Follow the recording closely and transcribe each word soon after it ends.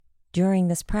During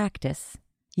this practice,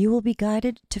 you will be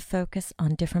guided to focus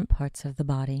on different parts of the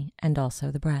body and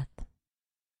also the breath.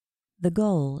 The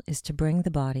goal is to bring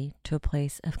the body to a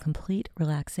place of complete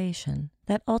relaxation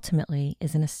that ultimately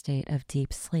is in a state of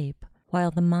deep sleep,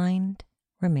 while the mind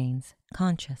remains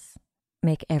conscious.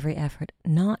 Make every effort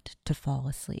not to fall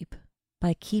asleep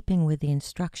by keeping with the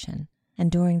instruction,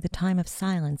 and during the time of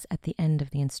silence at the end of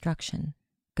the instruction,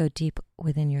 go deep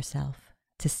within yourself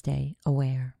to stay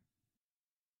aware.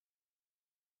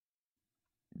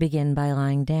 Begin by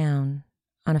lying down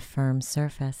on a firm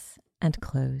surface and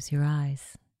close your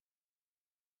eyes.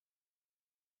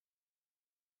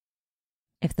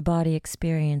 If the body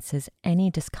experiences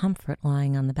any discomfort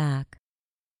lying on the back,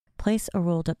 place a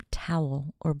rolled up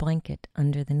towel or blanket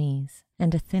under the knees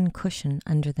and a thin cushion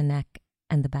under the neck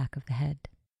and the back of the head.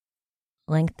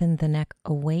 Lengthen the neck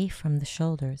away from the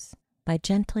shoulders by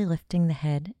gently lifting the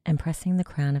head and pressing the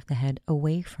crown of the head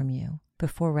away from you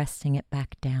before resting it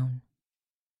back down.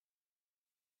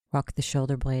 Rock the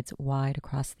shoulder blades wide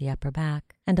across the upper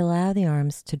back and allow the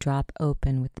arms to drop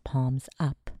open with the palms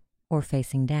up or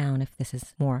facing down if this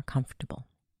is more comfortable.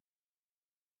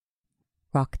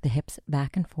 Rock the hips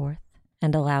back and forth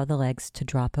and allow the legs to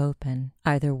drop open,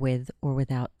 either with or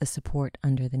without the support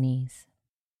under the knees.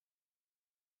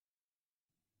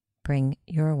 Bring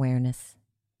your awareness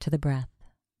to the breath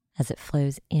as it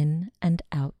flows in and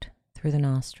out through the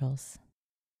nostrils,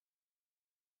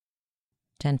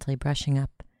 gently brushing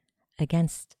up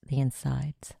against the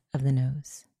insides of the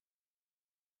nose.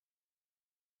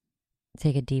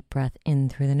 Take a deep breath in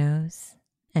through the nose,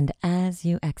 and as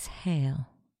you exhale,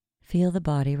 feel the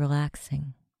body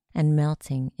relaxing and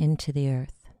melting into the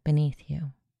earth beneath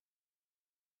you.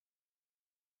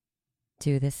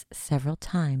 Do this several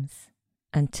times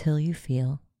until you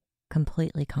feel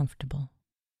completely comfortable.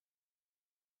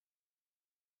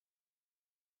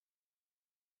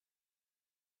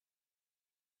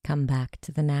 Come back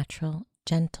to the natural,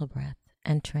 gentle breath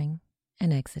entering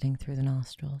and exiting through the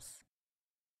nostrils.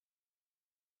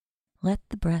 Let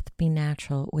the breath be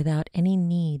natural without any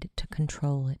need to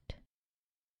control it.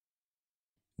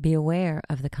 Be aware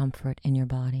of the comfort in your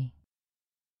body.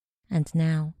 And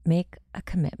now make a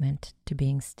commitment to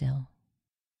being still.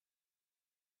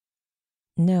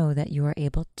 Know that you are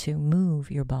able to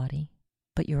move your body,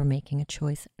 but you are making a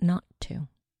choice not to.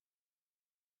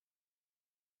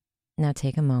 Now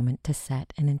take a moment to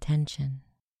set an intention.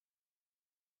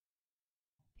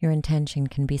 Your intention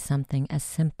can be something as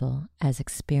simple as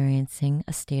experiencing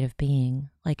a state of being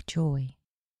like joy.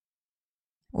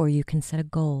 Or you can set a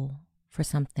goal for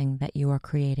something that you are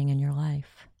creating in your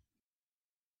life.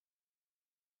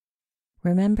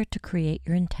 Remember to create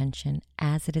your intention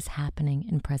as it is happening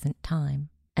in present time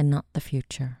and not the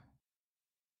future.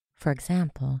 For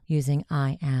example, using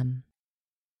I am.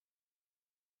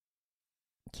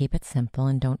 Keep it simple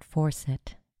and don't force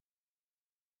it.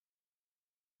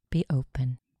 Be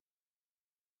open.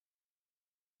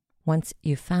 Once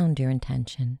you've found your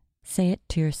intention, say it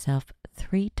to yourself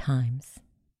 3 times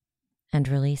and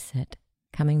release it,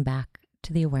 coming back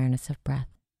to the awareness of breath,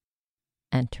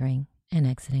 entering and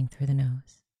exiting through the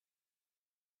nose.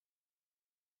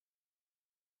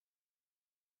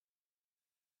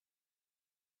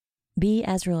 Be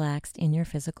as relaxed in your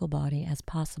physical body as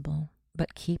possible,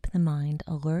 but keep the mind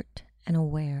alert and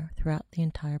aware throughout the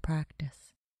entire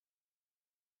practice.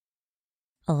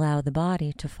 Allow the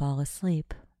body to fall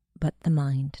asleep, but the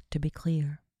mind to be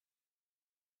clear.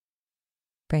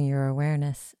 Bring your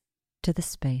awareness to the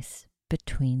space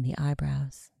between the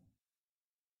eyebrows.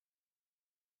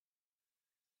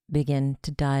 Begin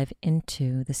to dive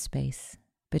into the space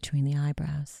between the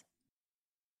eyebrows.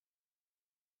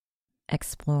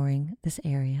 Exploring this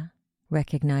area,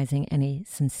 recognizing any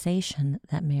sensation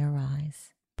that may arise,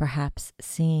 perhaps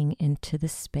seeing into the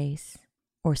space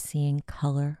or seeing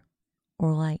color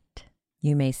or light.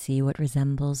 You may see what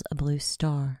resembles a blue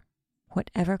star.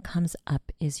 Whatever comes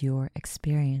up is your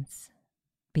experience.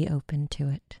 Be open to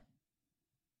it.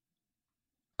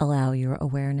 Allow your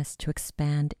awareness to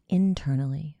expand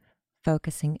internally,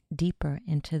 focusing deeper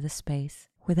into the space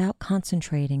without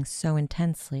concentrating so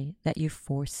intensely that you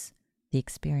force the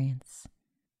experience.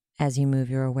 As you move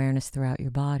your awareness throughout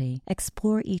your body,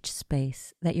 explore each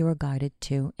space that you are guided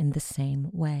to in the same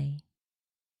way.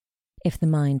 If the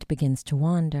mind begins to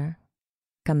wander,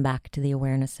 come back to the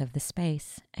awareness of the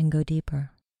space and go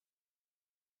deeper.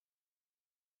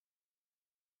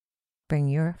 Bring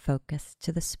your focus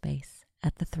to the space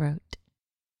at the throat.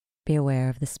 Be aware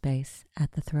of the space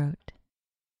at the throat,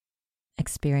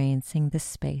 experiencing this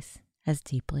space as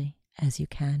deeply as you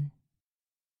can.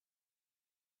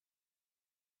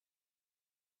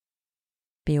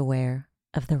 Be aware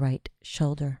of the right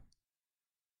shoulder.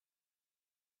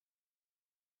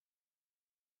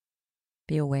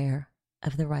 Be aware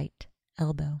of the right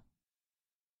elbow.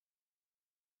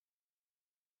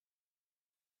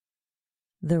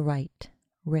 The right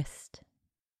wrist.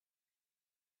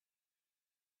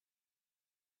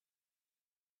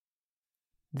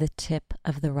 The tip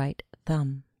of the right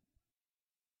thumb.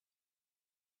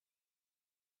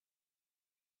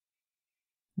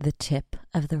 The tip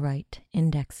of the right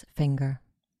index finger.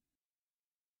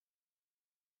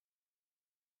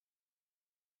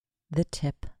 The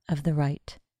tip of the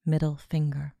right middle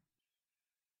finger.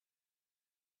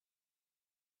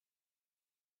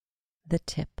 The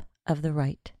tip of the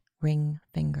right ring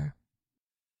finger.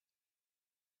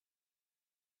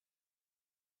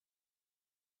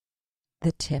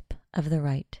 The tip of the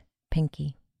right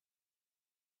pinky.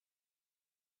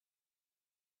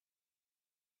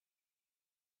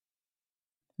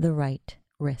 The right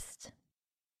wrist.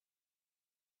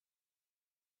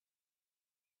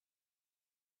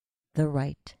 The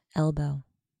right elbow.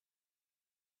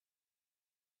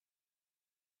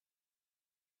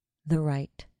 The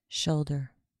right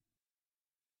shoulder.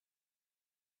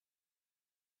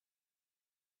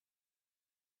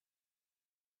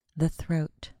 The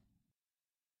throat.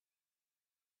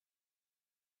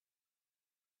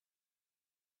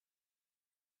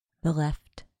 The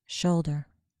left shoulder.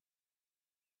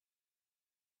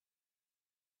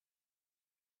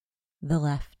 The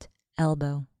left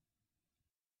elbow.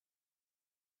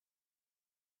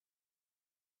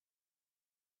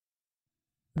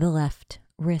 The left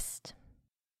wrist.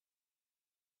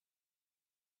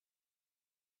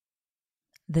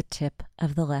 The tip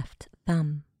of the left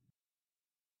thumb.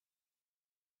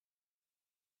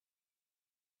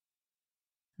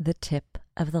 The tip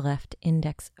of the left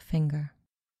index finger.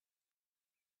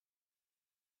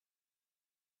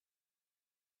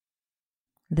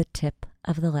 The tip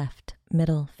of the left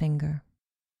middle finger.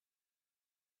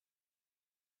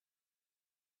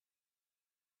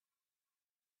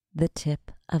 The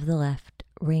tip of the left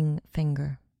ring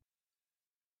finger.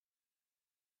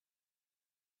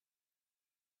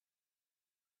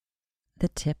 The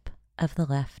tip of the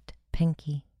left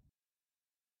pinky.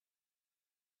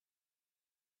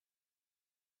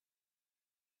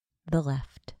 The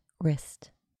left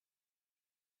wrist.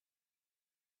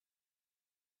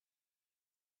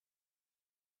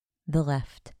 The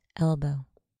left elbow.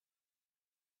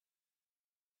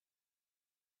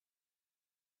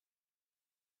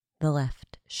 The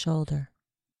left shoulder.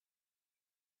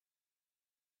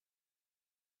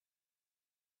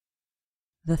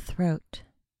 The throat.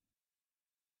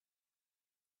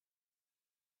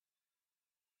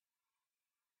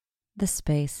 The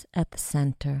space at the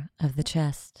center of the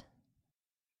chest.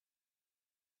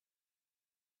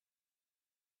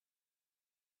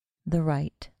 The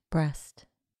right breast.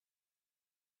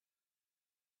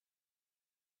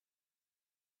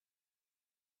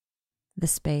 The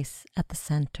space at the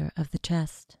center of the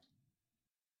chest.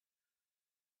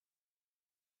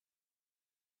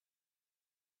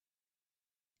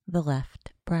 The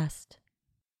left breast.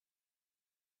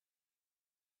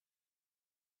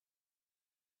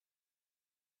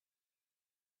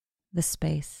 The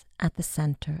space at the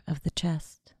center of the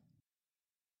chest.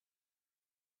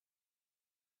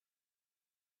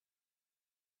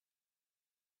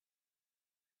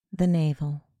 The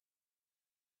navel.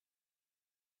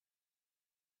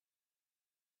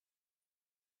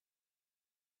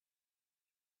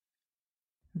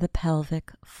 The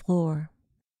pelvic floor.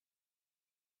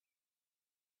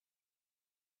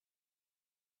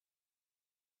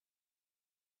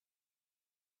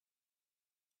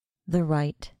 The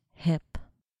right hip.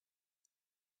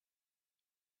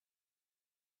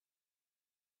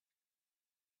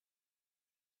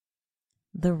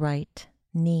 The right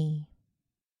knee.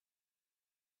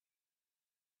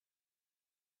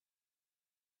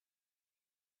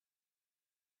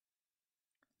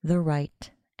 The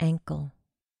right ankle.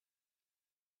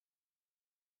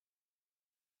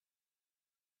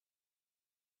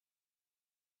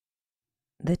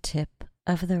 The tip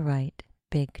of the right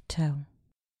big toe.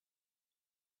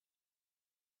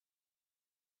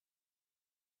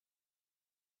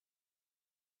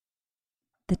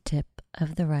 The tip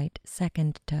of the right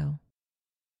second toe.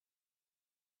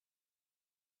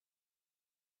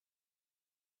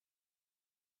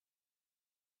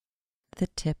 The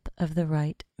tip of the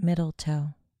right middle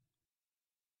toe.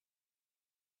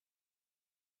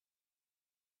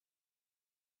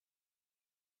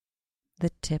 The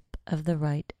tip of the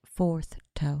right fourth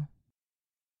toe.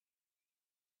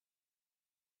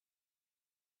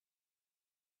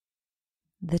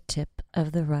 The tip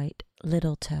of the right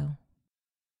little toe.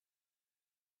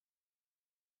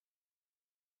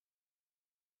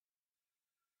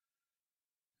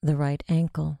 the right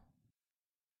ankle,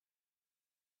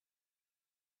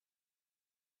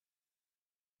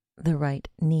 the right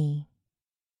knee,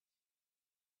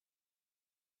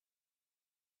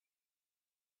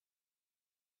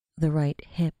 the right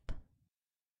hip,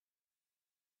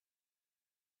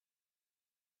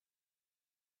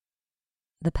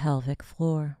 the pelvic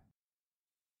floor,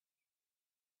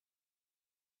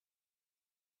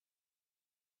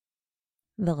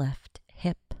 the left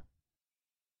hip,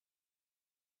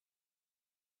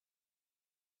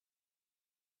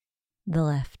 the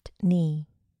left knee,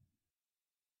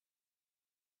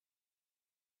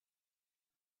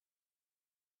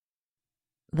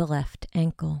 the left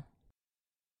ankle,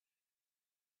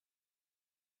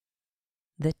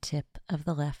 the tip of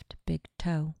the left big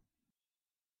toe,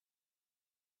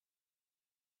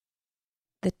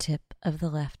 the tip of the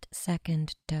left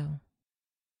second toe,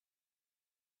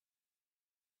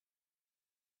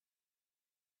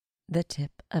 the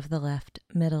tip of the left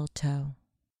middle toe,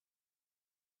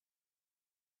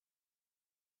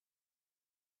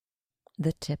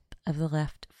 the tip of the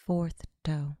left fourth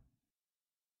toe,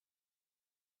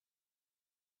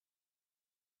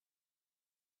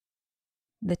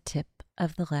 the tip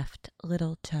of the left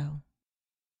little toe,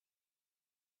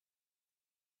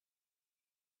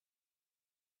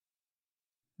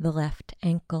 the left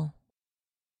ankle,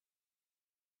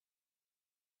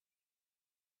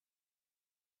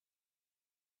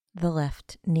 the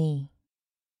left knee,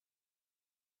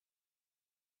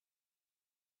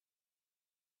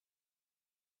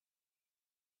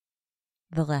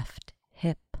 the left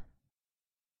hip,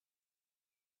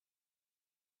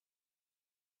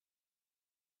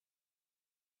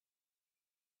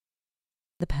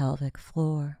 the pelvic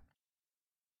floor,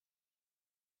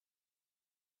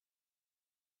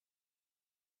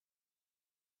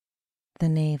 the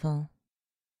navel,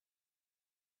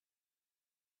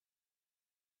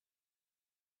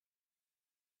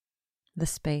 the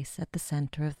space at the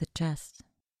center of the chest,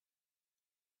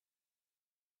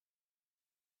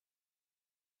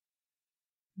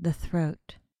 the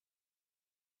throat,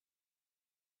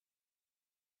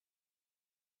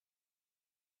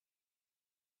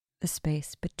 the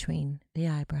space between the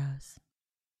eyebrows.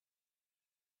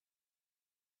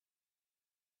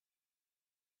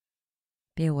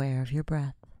 Be aware of your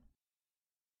breath.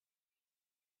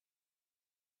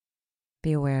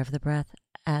 Be aware of the breath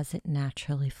as it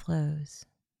naturally flows.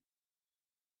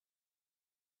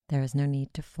 There is no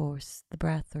need to force the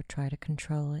breath or try to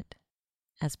control it,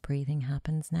 as breathing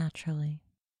happens naturally.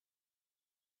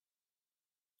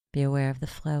 Be aware of the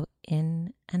flow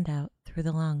in and out through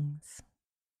the lungs.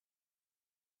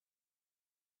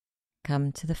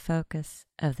 Come to the focus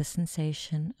of the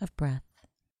sensation of breath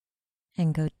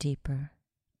and go deeper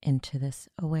into this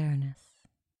awareness.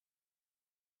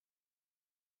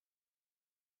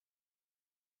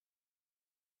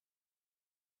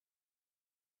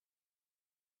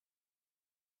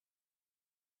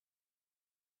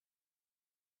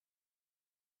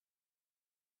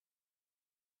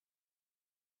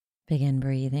 Begin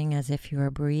breathing as if you are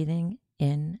breathing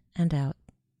in and out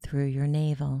through your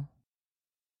navel.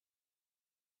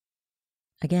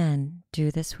 Again,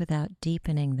 do this without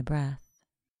deepening the breath.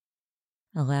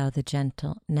 Allow the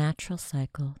gentle, natural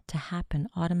cycle to happen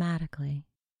automatically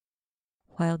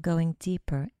while going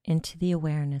deeper into the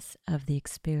awareness of the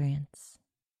experience.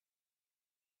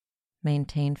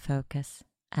 Maintain focus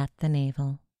at the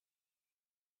navel,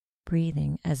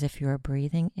 breathing as if you are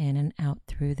breathing in and out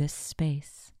through this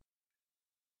space,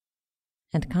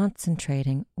 and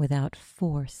concentrating without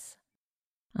force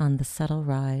on the subtle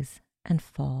rise and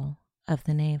fall of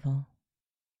the navel.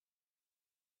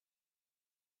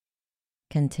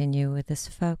 Continue with this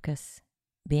focus,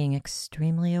 being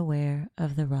extremely aware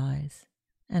of the rise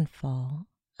and fall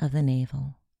of the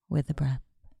navel with the breath.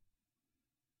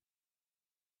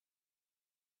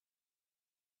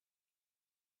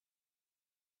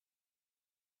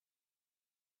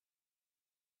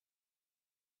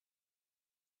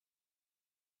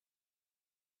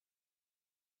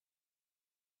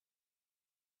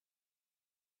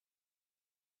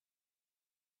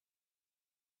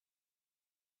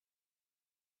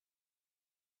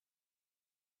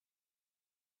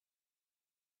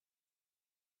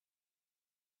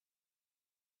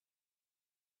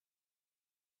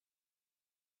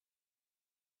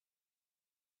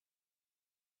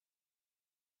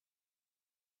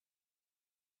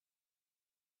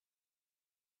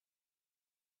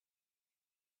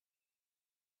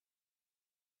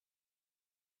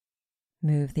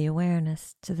 Move the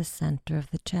awareness to the center of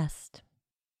the chest.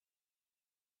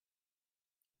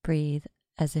 Breathe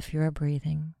as if you are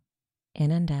breathing in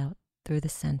and out through the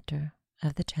center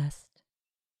of the chest.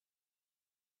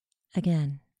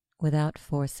 Again, without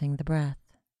forcing the breath.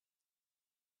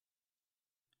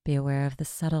 Be aware of the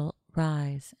subtle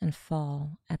rise and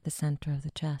fall at the center of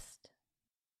the chest.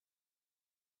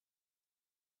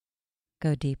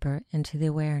 Go deeper into the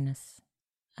awareness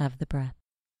of the breath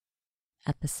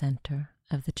at the center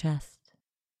of the chest.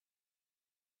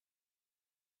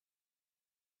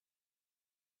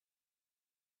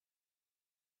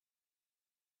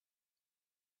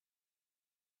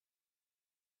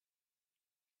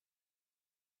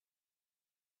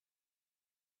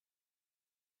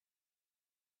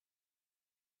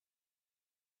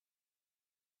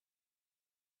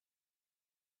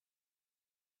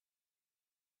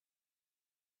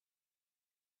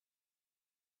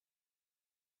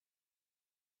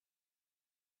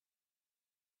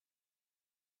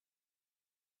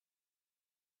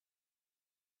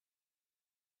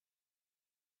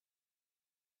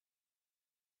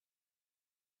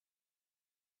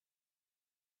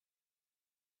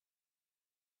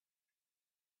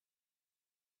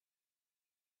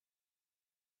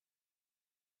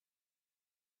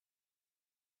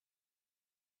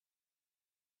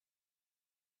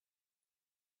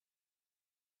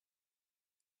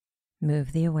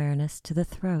 Move the awareness to the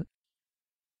throat.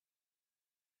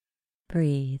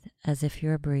 Breathe as if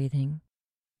you're breathing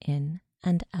in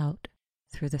and out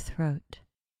through the throat.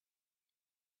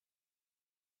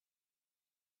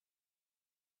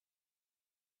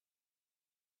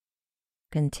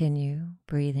 Continue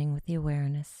breathing with the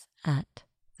awareness at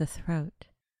the throat,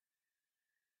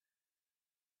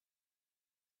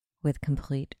 with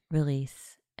complete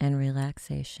release and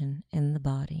relaxation in the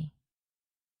body,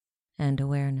 and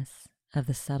awareness of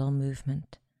the subtle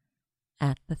movement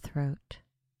at the throat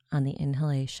on the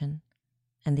inhalation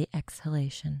and the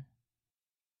exhalation.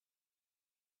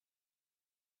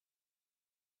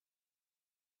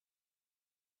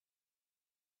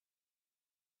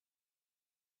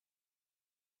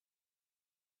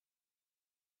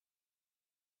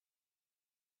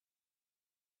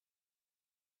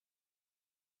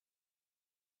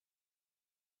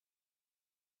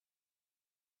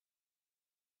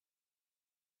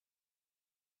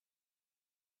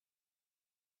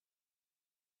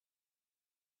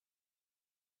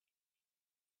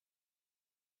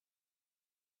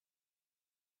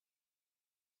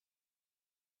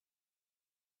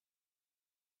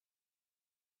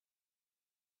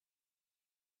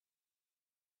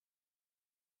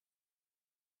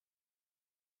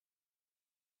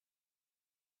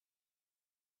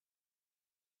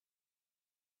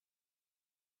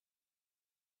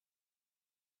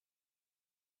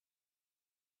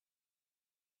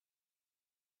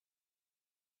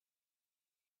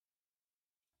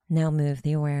 Now move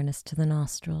the awareness to the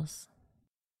nostrils.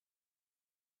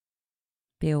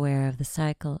 Be aware of the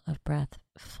cycle of breath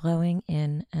flowing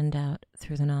in and out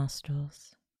through the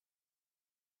nostrils.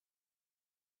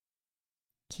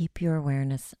 Keep your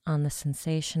awareness on the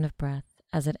sensation of breath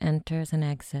as it enters and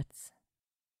exits,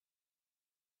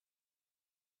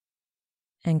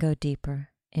 and go deeper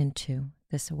into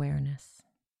this awareness.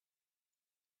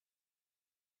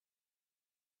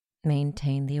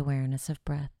 Maintain the awareness of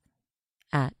breath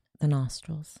at the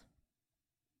nostrils.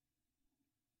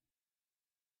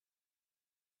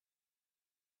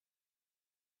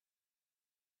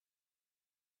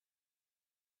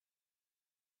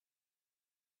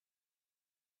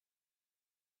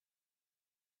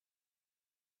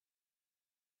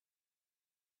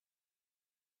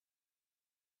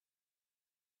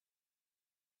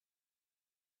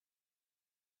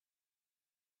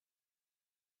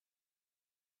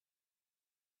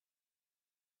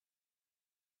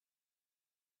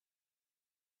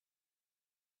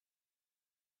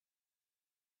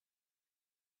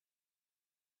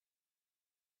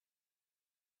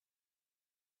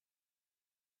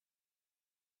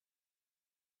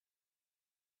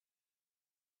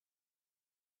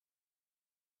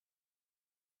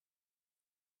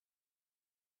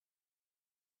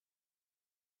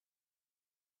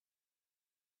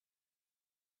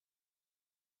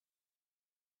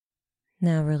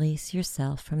 Now release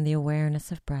yourself from the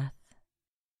awareness of breath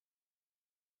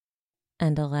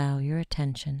and allow your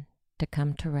attention to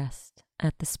come to rest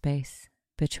at the space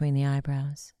between the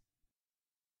eyebrows.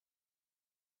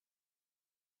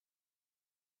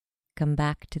 Come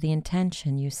back to the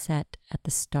intention you set at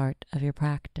the start of your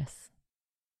practice.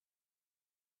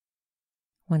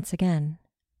 Once again,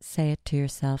 say it to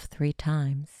yourself 3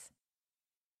 times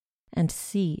and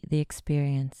see the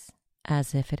experience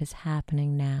as if it is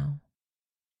happening now.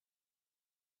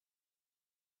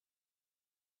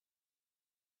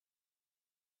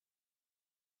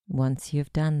 Once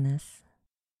you've done this,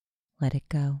 let it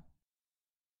go.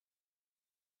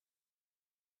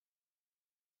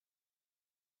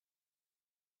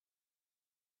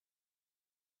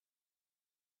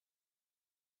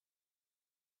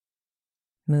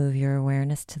 Move your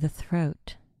awareness to the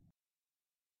throat.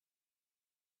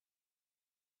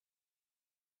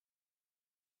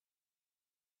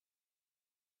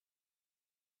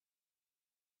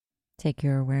 Take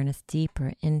your awareness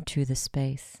deeper into the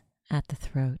space at the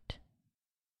throat.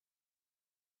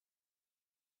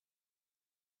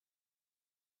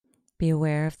 Be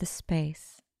aware of the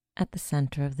space at the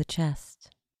center of the chest.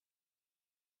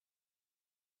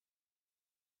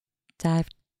 Dive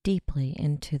deeply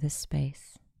into this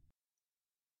space.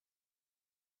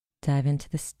 Dive into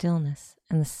the stillness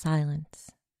and the silence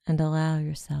and allow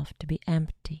yourself to be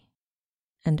empty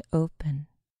and open,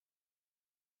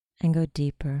 and go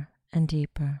deeper and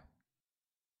deeper.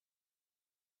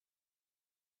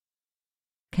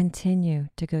 Continue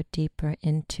to go deeper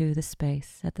into the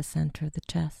space at the center of the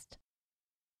chest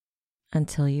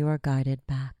until you are guided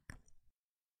back.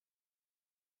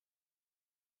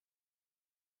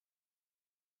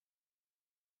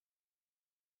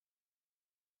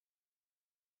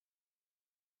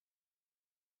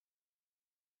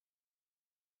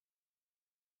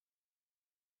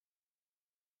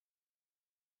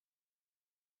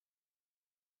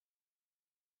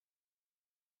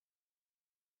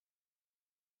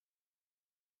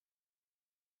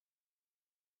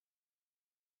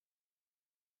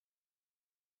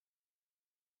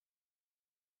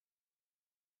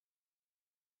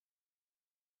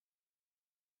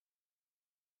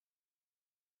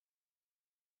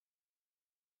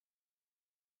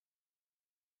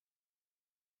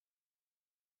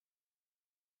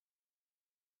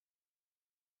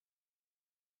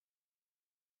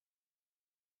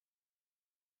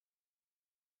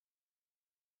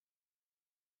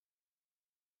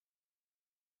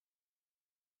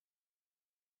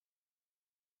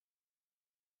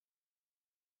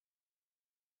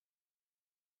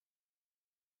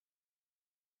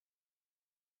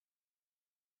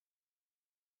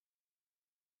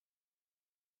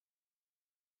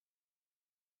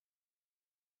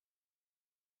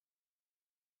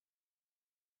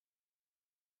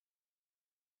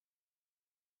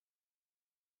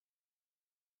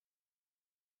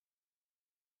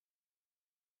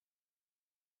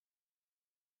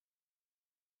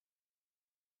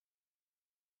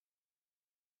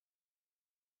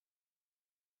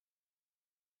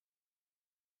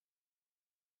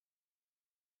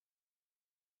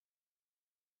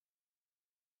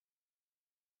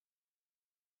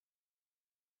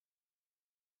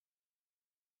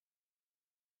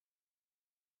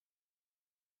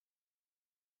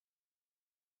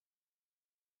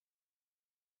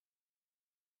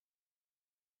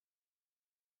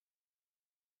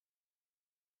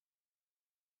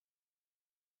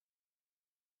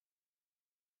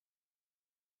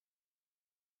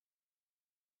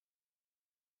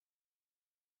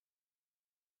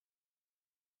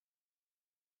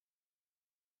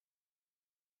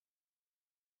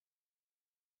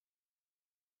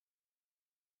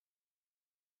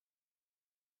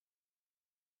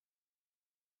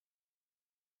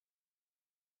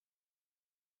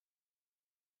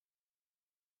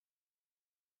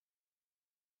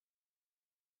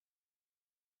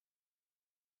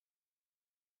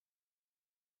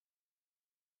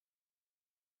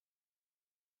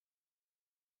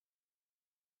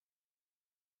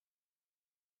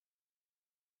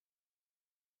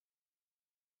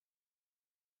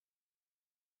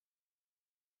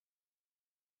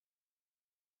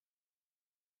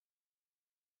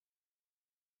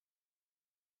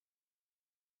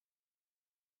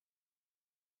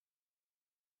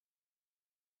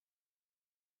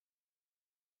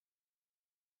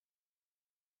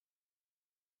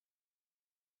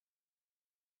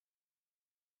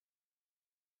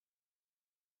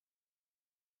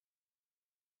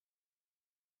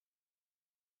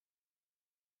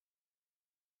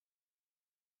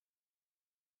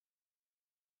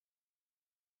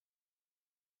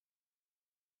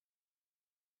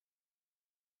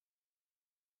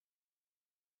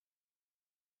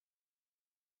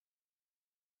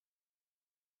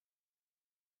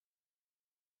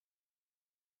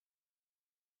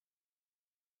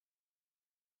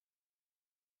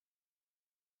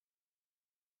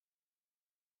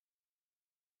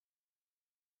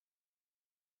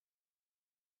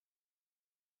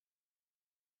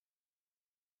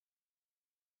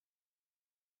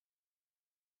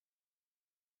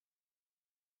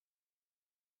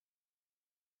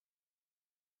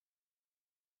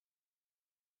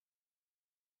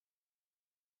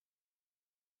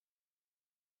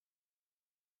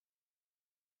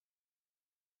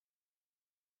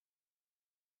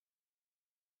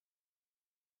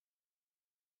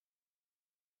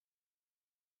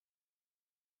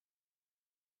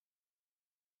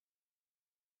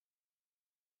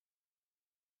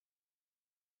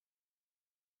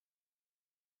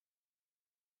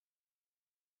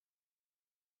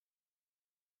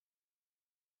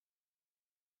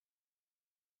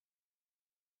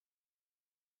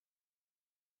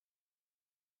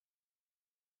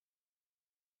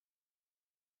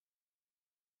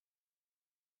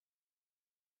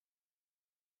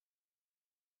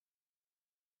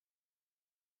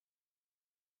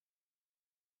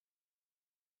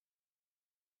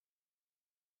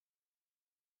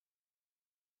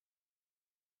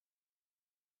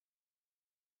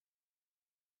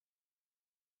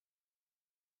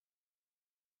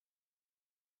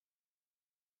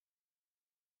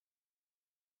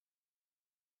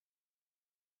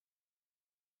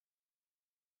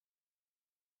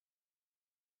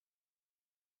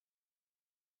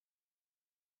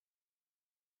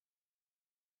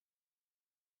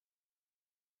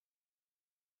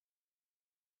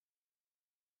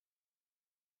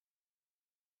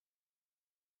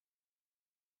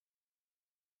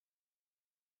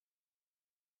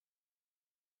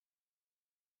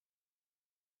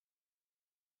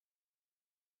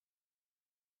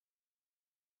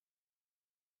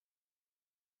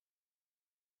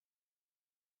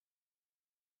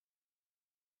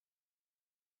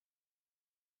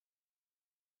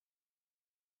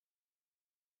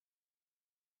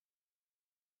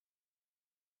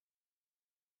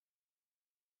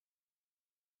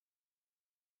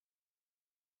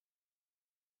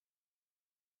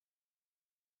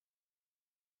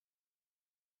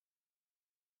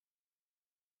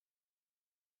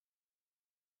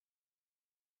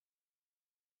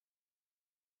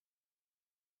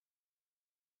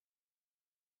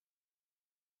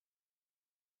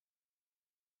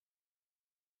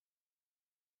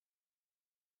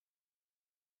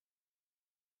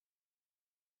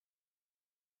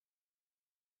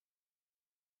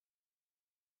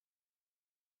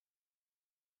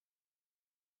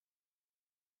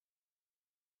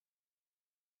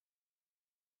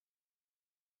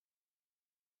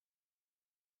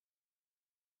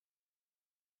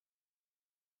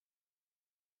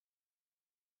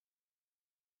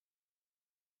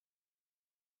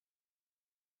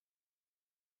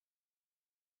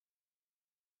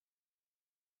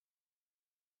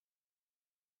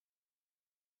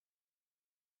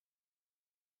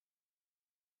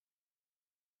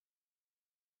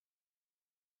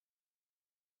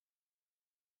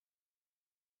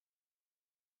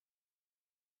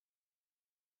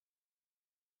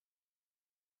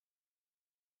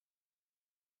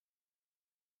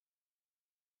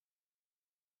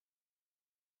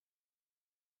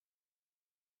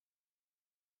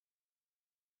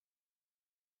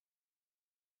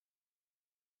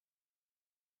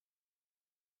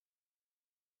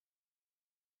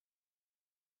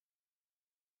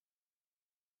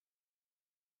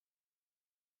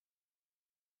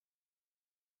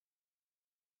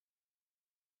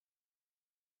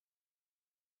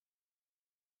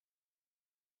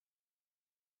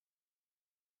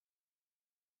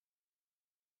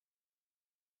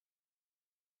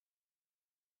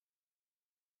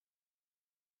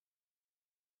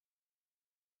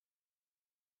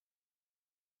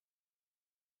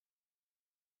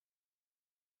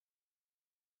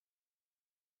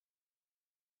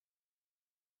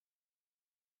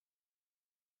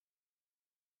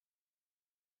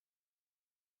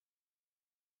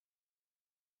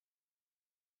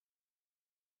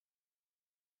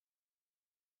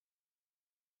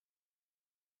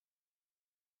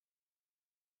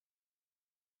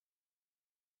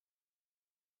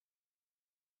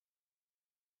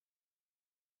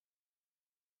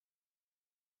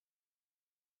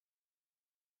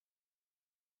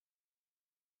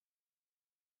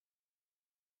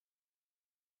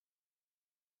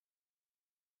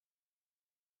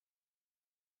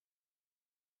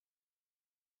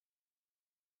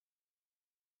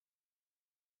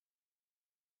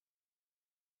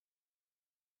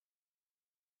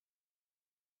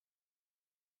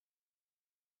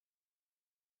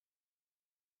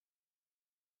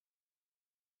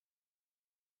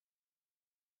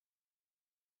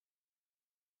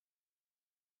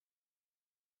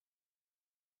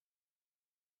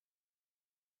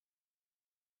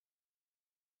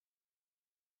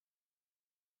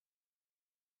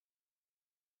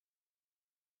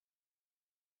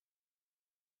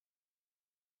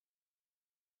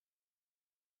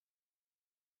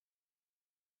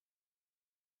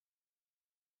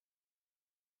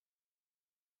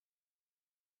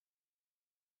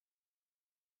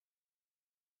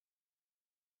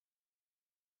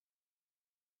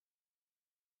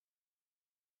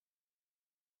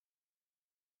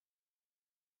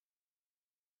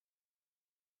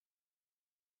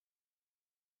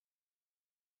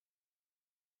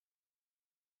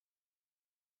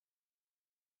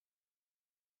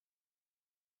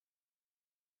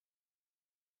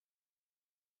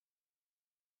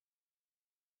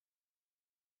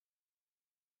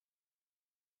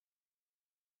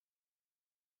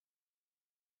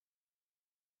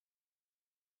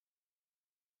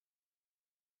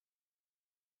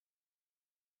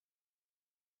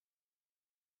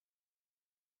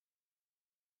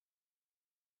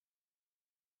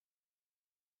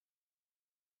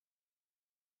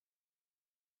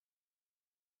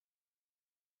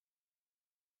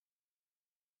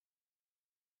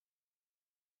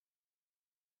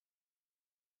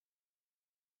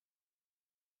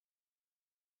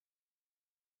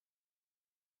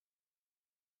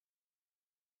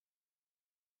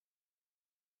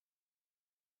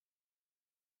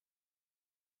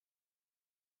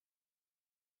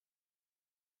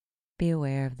 Be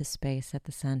aware of the space at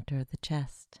the center of the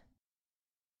chest.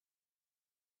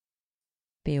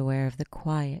 Be aware of the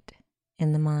quiet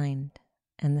in the mind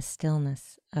and the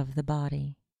stillness of the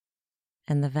body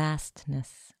and the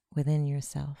vastness within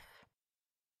yourself.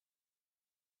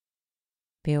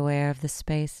 Be aware of the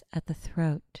space at the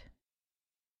throat.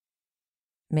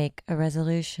 Make a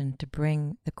resolution to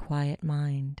bring the quiet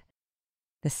mind,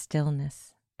 the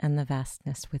stillness, and the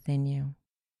vastness within you,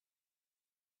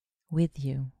 with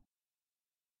you.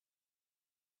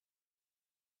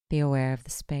 Be aware of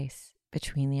the space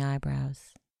between the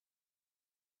eyebrows.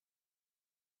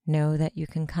 Know that you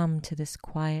can come to this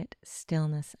quiet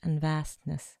stillness and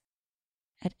vastness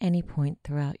at any point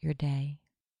throughout your day.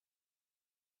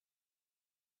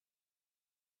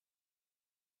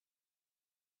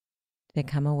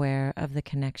 Become aware of the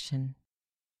connection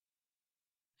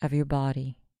of your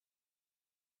body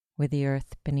with the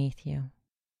earth beneath you.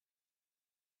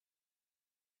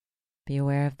 Be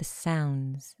aware of the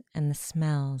sounds and the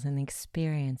smells and the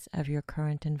experience of your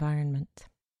current environment.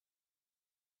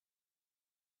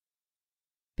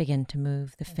 Begin to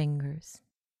move the fingers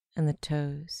and the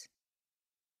toes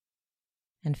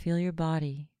and feel your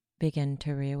body begin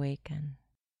to reawaken.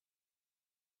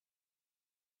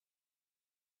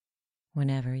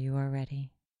 Whenever you are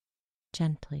ready,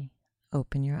 gently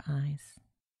open your eyes.